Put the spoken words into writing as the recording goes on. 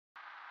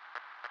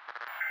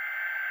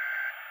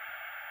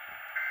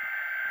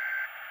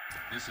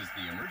This is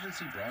the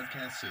emergency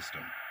broadcast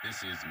system.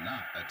 This is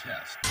not a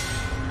test.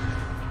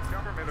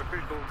 Government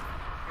officials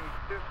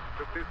insist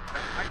that this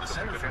The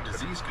Center for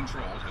Disease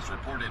Control has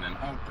reported an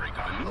outbreak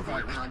of a new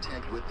virus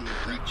that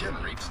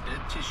regenerates dead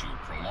tissue,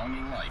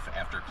 prolonging life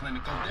after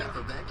clinical death.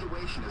 If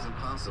evacuation is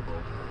impossible,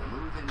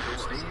 move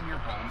indoors. Stay in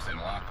your homes and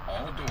lock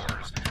all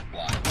doors,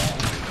 block all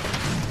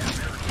windows, and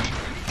barricade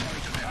any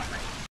point of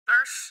entry.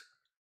 This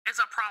is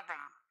a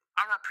problem.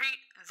 I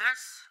repeat,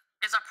 this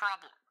is a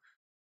problem.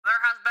 There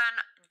has been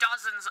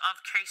dozens of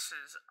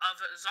cases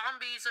of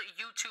zombies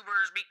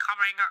YouTubers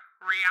becoming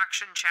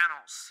reaction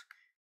channels.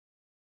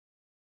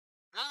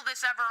 Will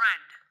this ever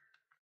end?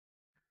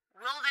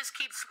 Will this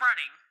keep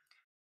spreading?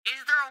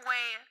 Is there a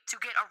way to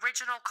get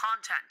original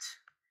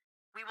content?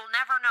 We will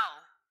never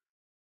know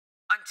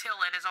until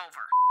it is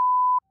over.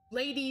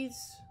 Ladies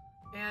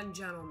and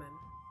gentlemen,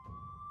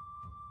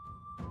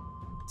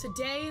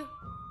 today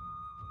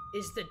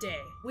is the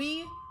day.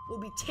 We will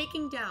be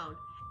taking down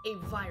a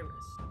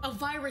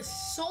virus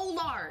so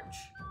large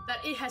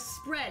that it has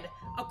spread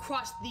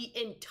across the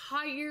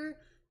entire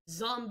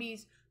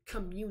zombies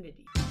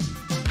community.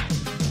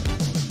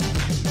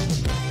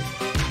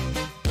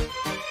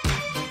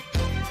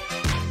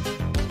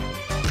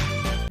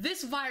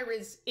 This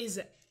virus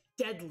is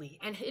deadly,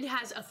 and it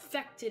has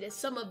affected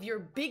some of your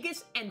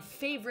biggest and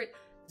favorite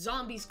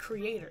zombies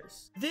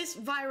creators. This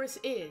virus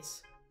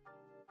is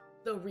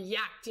the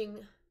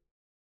reacting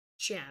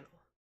channel,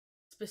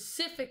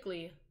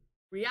 specifically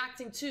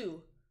reacting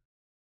to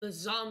the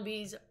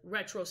zombies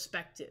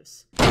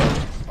retrospectives.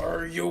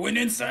 Are you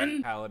winning,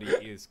 son?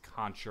 Is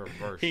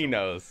controversial. He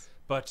knows.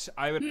 But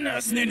I would...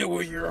 And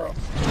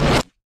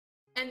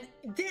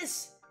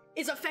this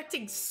is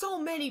affecting so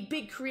many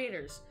big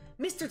creators.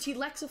 Mr. T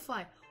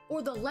Lexify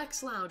or the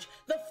Lex Lounge,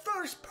 the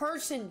first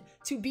person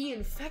to be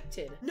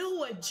infected.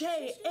 Noah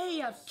J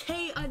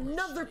AFK,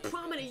 another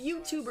prominent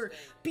YouTuber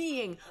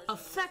being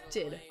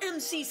affected.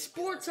 MC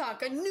Sport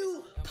Talk, a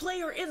new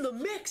player in the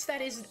mix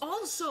that is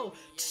also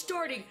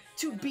starting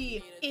to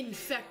be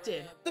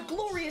infected. The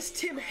glorious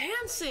Tim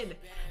Hansen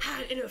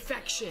had an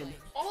infection.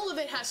 All of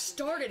it has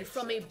started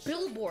from a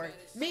billboard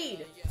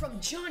made from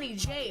Johnny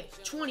J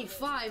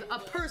 25, a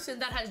person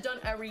that has done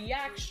a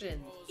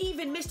reaction.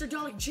 Even Mr.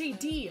 Dalek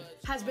JD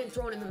has been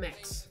thrown in the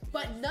mix.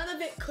 But none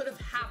of it could have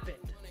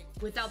happened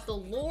without the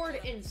Lord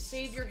and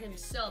Savior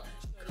himself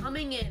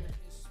coming in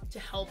to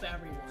help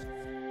everyone.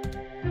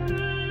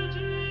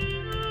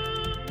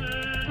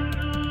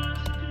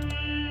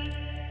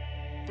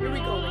 Here we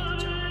go, ladies and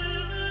gentlemen.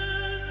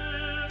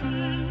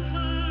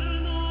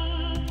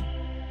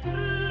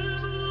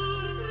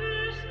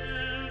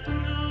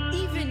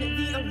 Even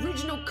the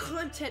original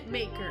content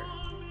maker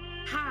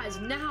has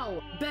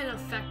now been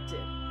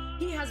affected.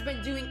 He has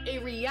been doing a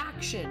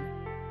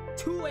reaction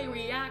to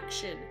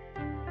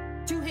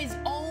his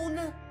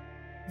own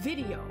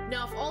video.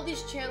 Now, if all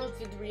these channels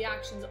did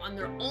reactions on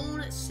their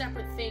own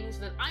separate things,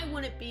 then I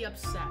wouldn't be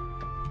upset.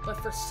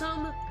 But for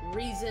some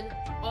reason,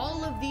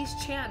 all of these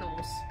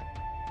channels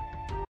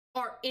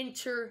are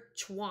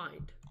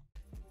intertwined.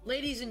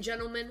 Ladies and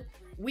gentlemen,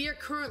 we are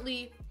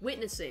currently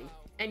witnessing,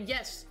 and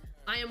yes,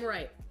 I am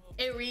right,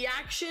 a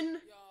reaction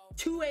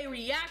to a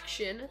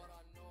reaction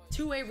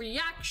to a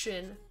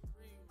reaction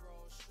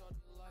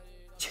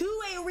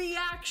to a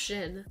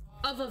reaction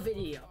of a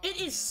video.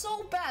 It is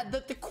so bad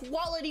that the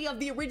quality of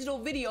the original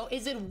video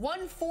is in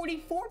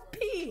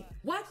 144p.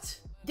 What?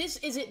 This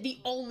isn't the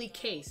only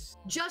case.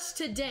 Just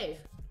today,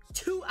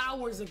 2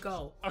 hours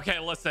ago. Okay,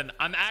 listen,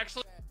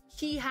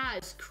 He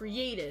has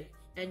created,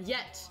 and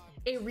yet,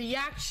 a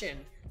reaction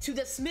to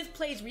the Smith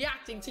Plays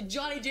reacting to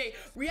Johnny J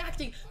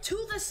reacting to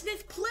the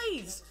Smith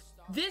Plays.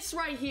 This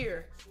right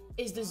here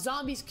is the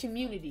zombies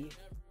community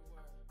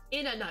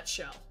in a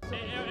nutshell.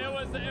 it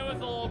was a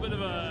little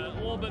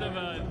bit of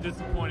a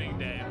disappointing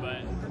day,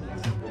 but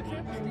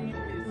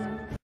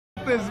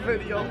This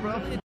video, bro.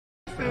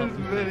 This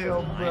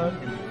video, bro.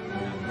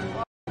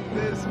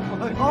 This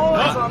one. Oh,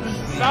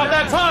 about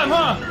that time,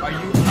 huh? Are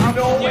you?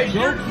 No way,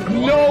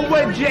 no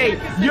way, Jay.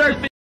 You're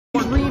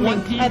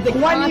at the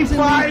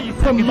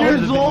 25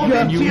 years old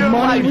and your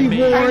money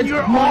rewards,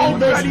 money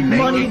this,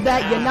 money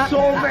that. You're not. So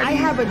I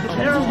have a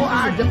terrible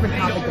different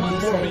topic of me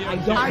saying I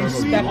don't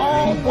respect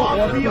people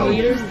or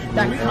creators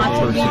that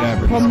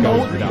constantly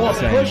promote or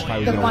push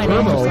the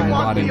financial side.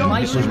 My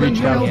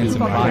reached out to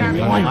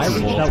somebody. I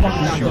reached out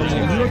to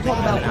you. Talk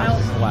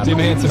about Tim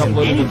Hansen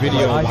uploaded a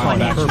video on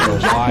purple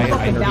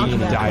by intervening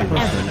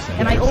divers.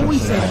 and I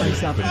always say to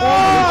myself,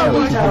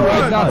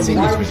 I've not seen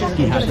this because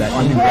he has that.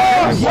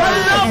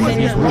 and then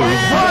he's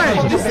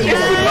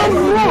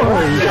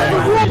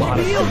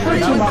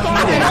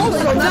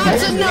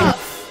That's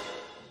enough!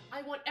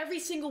 I want every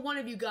single one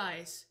of you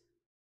guys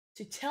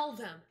to tell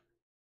them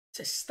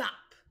to stop.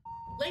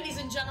 Ladies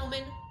and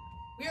gentlemen,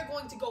 we are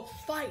going to go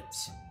fight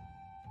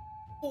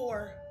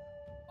for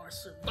our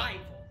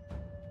survival.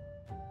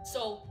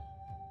 So,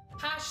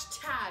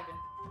 hashtag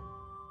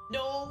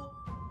no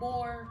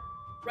more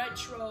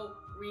retro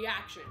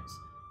reactions.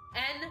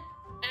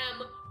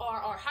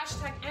 NMRR. NMRR.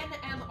 Hashtag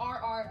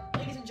NMRR.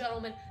 Ladies and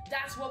gentlemen,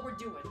 that's what we're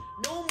doing.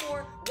 No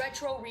more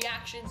retro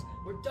reactions.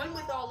 We're done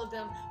with all of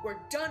them. We're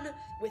done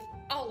with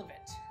all of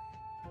it.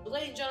 But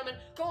ladies and gentlemen,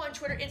 go on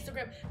Twitter,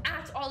 Instagram,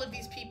 at all of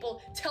these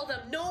people. Tell them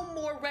no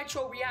more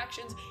retro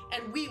reactions,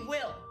 and we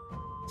will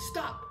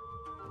stop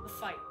the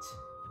fight.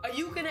 Are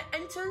you gonna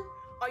enter?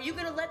 Are you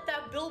gonna let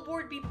that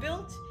billboard be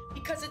built?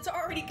 Because it's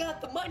already got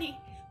the money.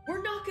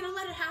 We're not gonna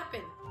let it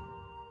happen.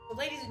 But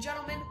ladies and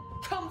gentlemen,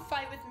 come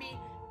fight with me.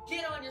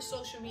 Get on your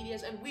social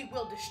medias, and we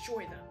will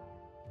destroy them.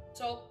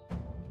 So,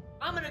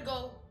 I'm gonna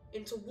go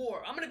into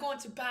war. I'm gonna go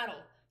into battle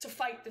to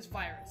fight this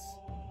virus.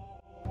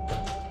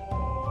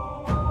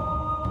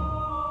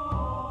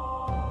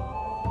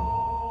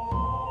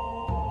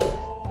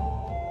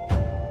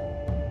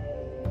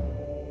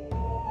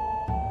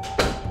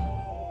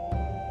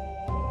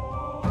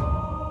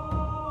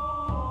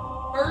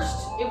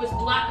 First, it was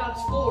Black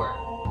Ops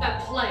 4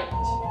 that plagued.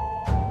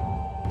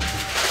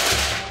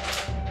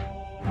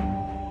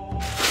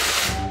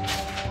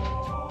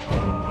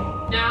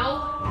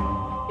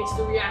 Now, it's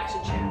the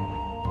reaction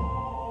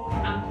channel.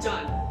 I'm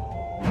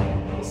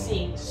done with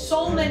seeing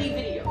so many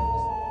videos.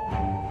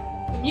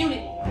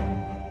 Community,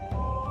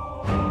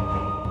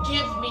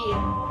 give me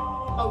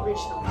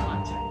original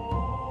content.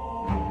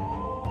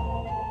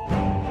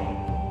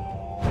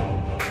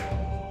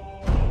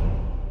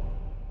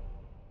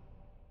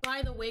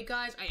 By the way,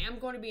 guys, I am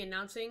going to be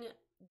announcing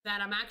that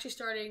I'm actually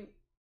starting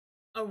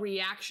a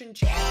reaction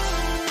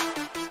channel.